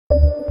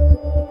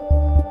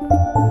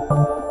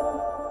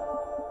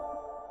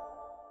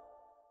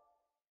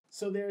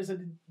So there's a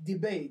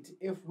debate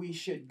if we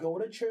should go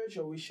to church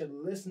or we should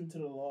listen to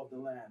the law of the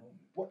land.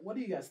 What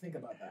do you guys think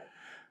about that?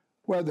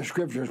 Well, the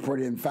scripture is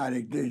pretty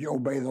emphatic that you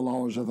obey the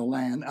laws of the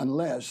land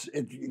unless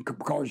it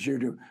causes you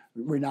to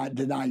not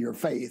deny your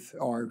faith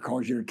or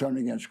cause you to turn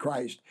against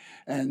Christ.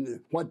 And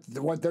what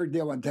they're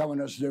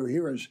telling us to do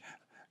here is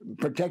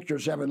protect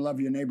yourself and love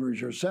your neighbor as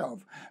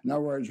yourself. In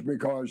other words,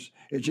 because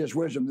it's just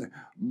wisdom.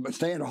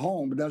 Staying at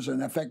home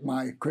doesn't affect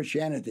my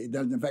Christianity. It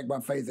doesn't affect my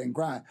faith in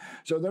Christ.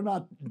 So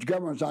the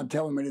government's not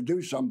telling me to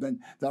do something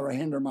that will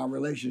hinder my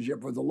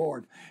relationship with the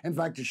Lord. In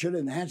fact, it should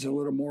enhance it a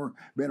little more,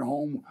 being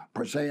home,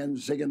 praying,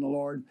 seeking the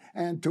Lord,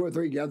 and two or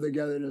three gather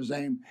together in His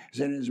name is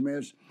in His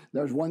midst.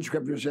 There's one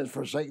scripture that says,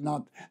 forsake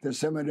not the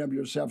assembling of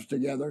yourselves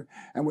together.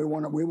 And we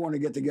want to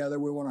get together.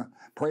 We want to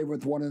pray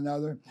with one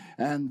another.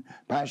 And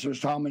Pastors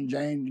Tom and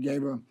Jane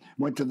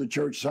went to the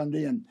church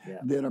Sunday and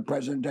did a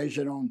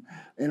presentation on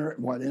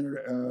internet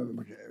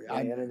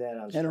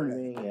on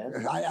streaming.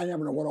 Yes. I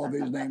never know what all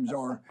these names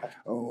are.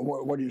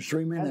 What are you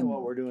streaming? That's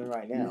what we're doing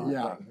right now.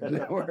 Yeah.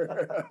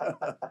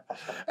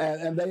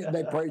 and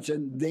they preached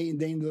and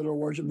deemed little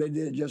worship. They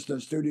did just a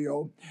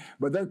studio,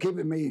 but they're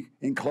keeping me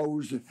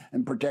enclosed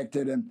and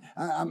protected, and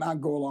I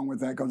go along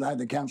with that because I had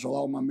to cancel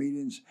all my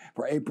meetings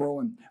for April,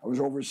 and I was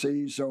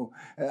overseas, so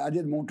I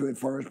didn't want to at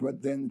first,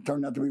 but then it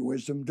turned out to be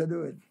wisdom to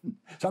do it.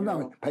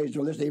 Sometimes it pays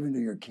to listen even to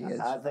your kids.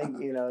 I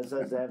think, it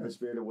says to have the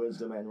spirit of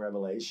wisdom and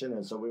revelation,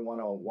 and so we want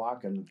to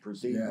walk and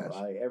proceed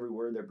by every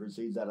word that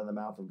proceeds out of the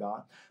mouth of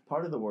God.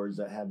 Part of the words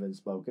that have been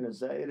spoken is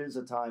that it is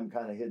a time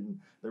kind of hitting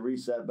the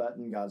reset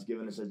button. God's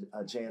given us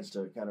a chance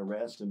to kind of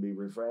rest and be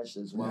refreshed,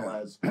 as well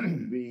as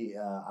be,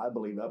 I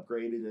believe,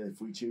 upgraded if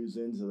we choose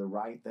into the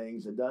right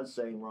things. It does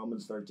say in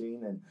Romans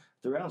 13 and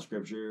throughout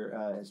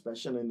Scripture,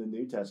 especially in the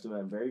New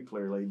Testament, very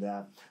clearly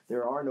that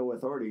there are no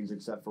authorities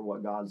except for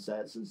what God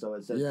sets, and so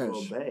it says to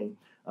obey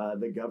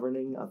the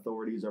governing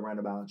authorities around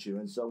about you.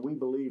 And so we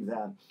believe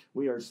that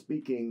we are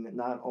speaking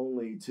not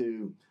only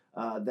to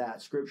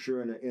that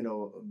Scripture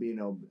and being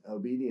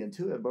obedient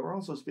to it, but we're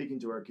also speaking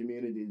to our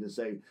community to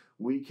say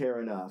we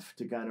care enough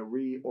to kind of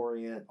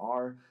reorient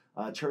our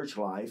church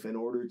life in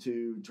order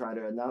to try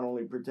to not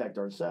only protect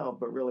ourselves,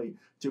 but really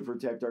to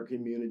protect our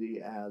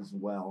community as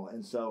well.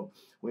 And so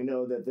we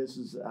know that this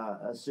is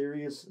a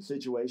serious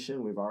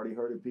situation. We've already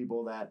heard of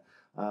people that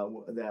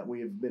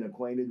we have been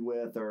acquainted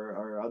with,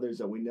 or others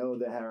that we know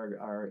that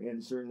are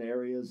in certain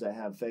areas that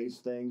have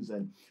faced things,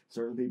 and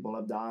certain people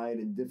have died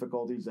and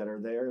difficulties that are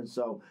there. And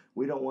so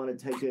we don't want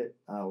to take it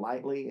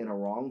lightly in a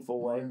wrongful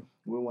way.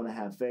 We want to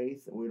have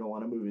faith. We don't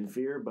want to move in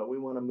fear, but we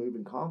want to move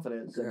in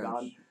confidence that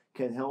God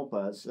can help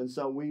us. And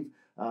so we've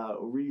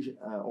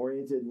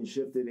reoriented and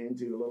shifted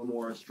into a little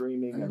more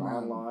streaming and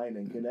online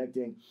and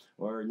connecting.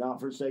 We're not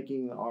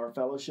forsaking our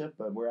fellowship,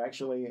 but we're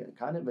actually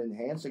kind of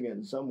enhancing it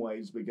in some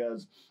ways,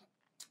 because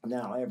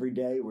now every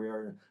day we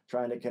are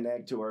trying to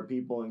connect to our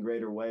people in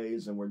greater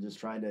ways, and we're just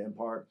trying to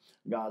impart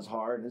God's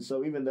heart. And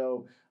so even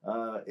though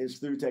it's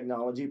through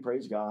technology,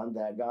 praise God,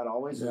 that God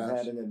always has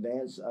had an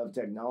advance of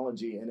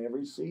technology in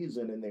every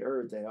season in the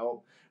earth to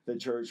help the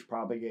church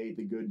propagate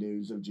the good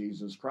news of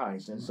Jesus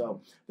Christ. And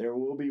so there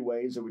will be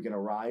ways that we can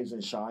arise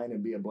and shine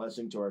and be a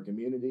blessing to our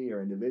community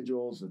or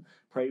individuals, and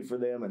pray for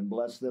them and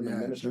bless them and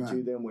minister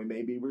to them. We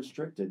may be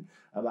restricted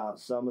about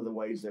some of the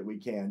ways that we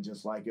can,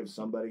 just like if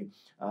somebody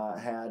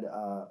had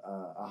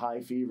a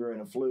high fever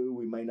and a flu,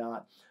 we may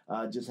not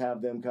just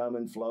have them come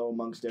and flow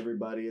amongst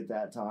everybody at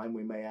that time.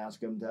 We may ask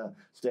them to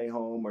stay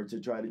home or to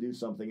try to do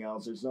something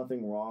else. There's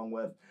nothing wrong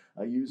with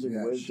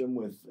using wisdom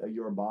with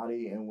your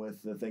body and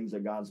with the things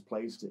that God's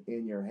placed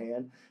in your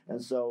hand.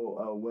 And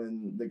so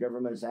when the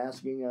government is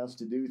asking us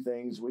to do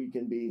things, we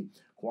can be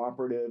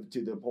cooperative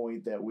to the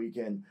point that we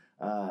can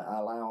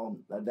allow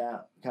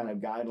that kind of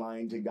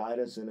guideline to guide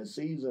us in a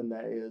season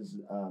that is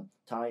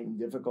tight and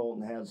difficult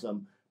and has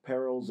some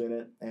perils in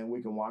it, and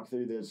we can walk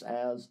through this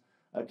as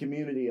a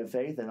community of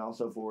faith, and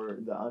also for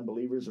the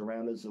unbelievers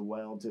around us as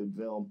well, to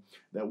feel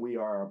that we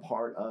are a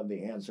part of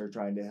the answer,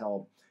 trying to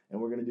help. And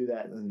we're going to do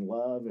that in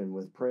love and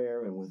with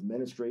prayer and with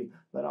ministry,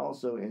 but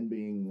also in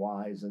being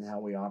wise in how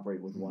we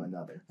operate with one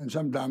another. And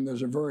sometimes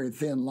there's a very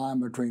thin line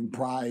between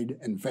pride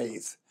and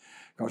faith.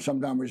 Because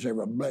sometimes we say,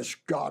 well, bless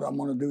God, I'm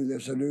going to do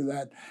this and do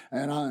that,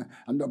 and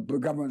the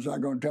government's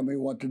not going to tell me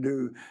what to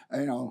do.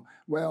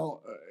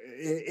 Well,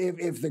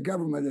 if the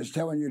government is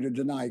telling you to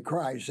deny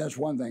Christ, that's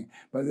one thing.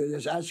 But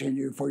it's asking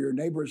you for your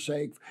neighbor's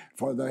sake,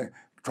 for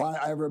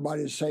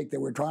everybody's sake, that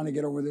we're trying to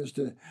get over this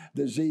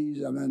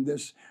disease,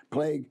 this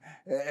plague.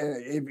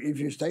 If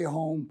you stay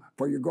home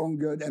for your own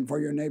good and for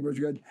your neighbor's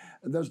good,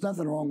 there's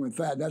nothing wrong with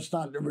that. That's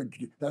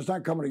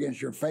not coming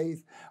against your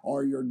faith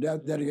or your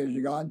dedication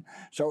to God.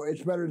 So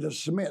it's better to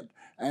submit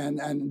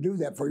and do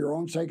that for your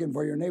own sake and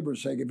for your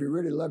neighbor's sake. If you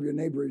really love your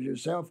neighbor as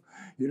yourself,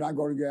 you're not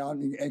going to go out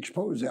and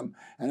expose them.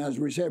 And as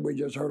we said, we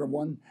just heard of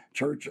one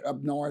church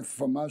up north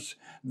from us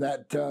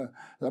that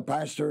the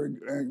pastor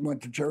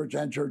went to church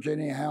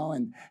anyhow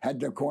and had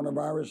the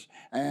coronavirus,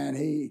 and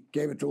he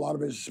gave it to a lot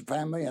of his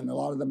family, and a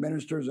lot of the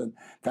ministers and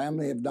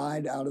family have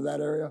died out of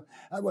that area.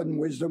 That wasn't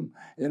wisdom,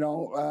 you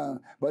know.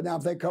 But now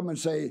if they come and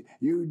say,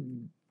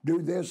 you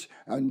do this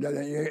and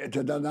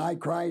to deny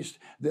Christ,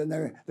 then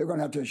they're going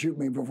to have to shoot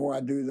me before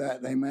I do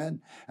that.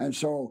 Amen. And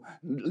so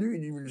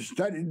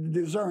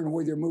discern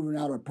whether you're moving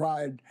out of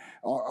pride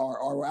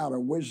or out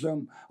of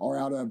wisdom or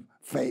out of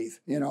faith.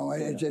 You know,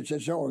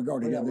 it's all go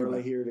together. We're not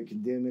really here to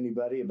condemn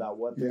anybody about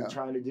what they're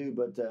trying to do,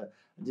 but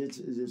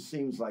it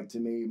seems like to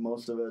me,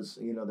 most of us,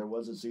 you know, there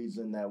was a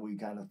season that we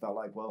kind of felt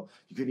like, well,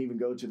 you couldn't even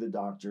go to the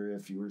doctor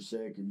if you were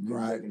sick, and you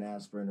couldn't take an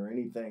aspirin or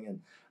anything. And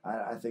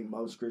I think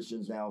most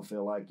Christians now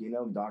feel like, you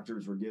know,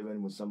 doctors were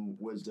given with some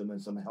wisdom and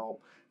some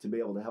help to be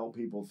able to help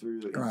people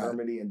through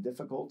infirmity and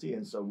difficulty.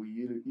 And so we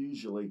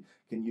usually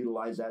can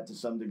utilize that to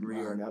some degree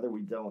or another.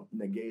 We don't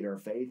negate our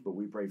faith, but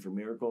we pray for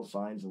miracles,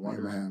 signs, and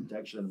wonders,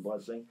 protection, and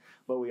blessing.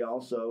 But we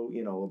also,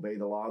 you know, obey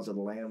the laws of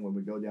the land. When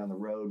we go down the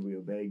road, we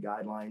obey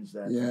guidelines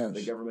that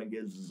the government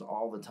gives us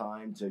all the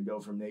time to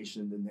go from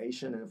nation to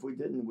nation. And if we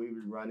didn't, we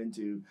would run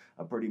into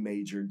a pretty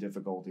major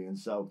difficulty. And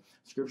so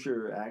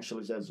Scripture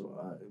actually says,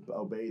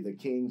 obey the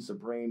king,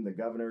 supreme, the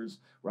governors,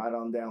 right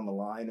on down the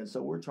line. And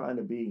so we're trying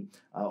to be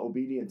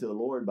obedient to the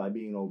Lord by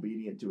being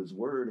obedient to His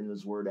Word, and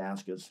His Word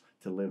asks us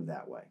to live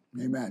that way.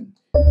 Amen.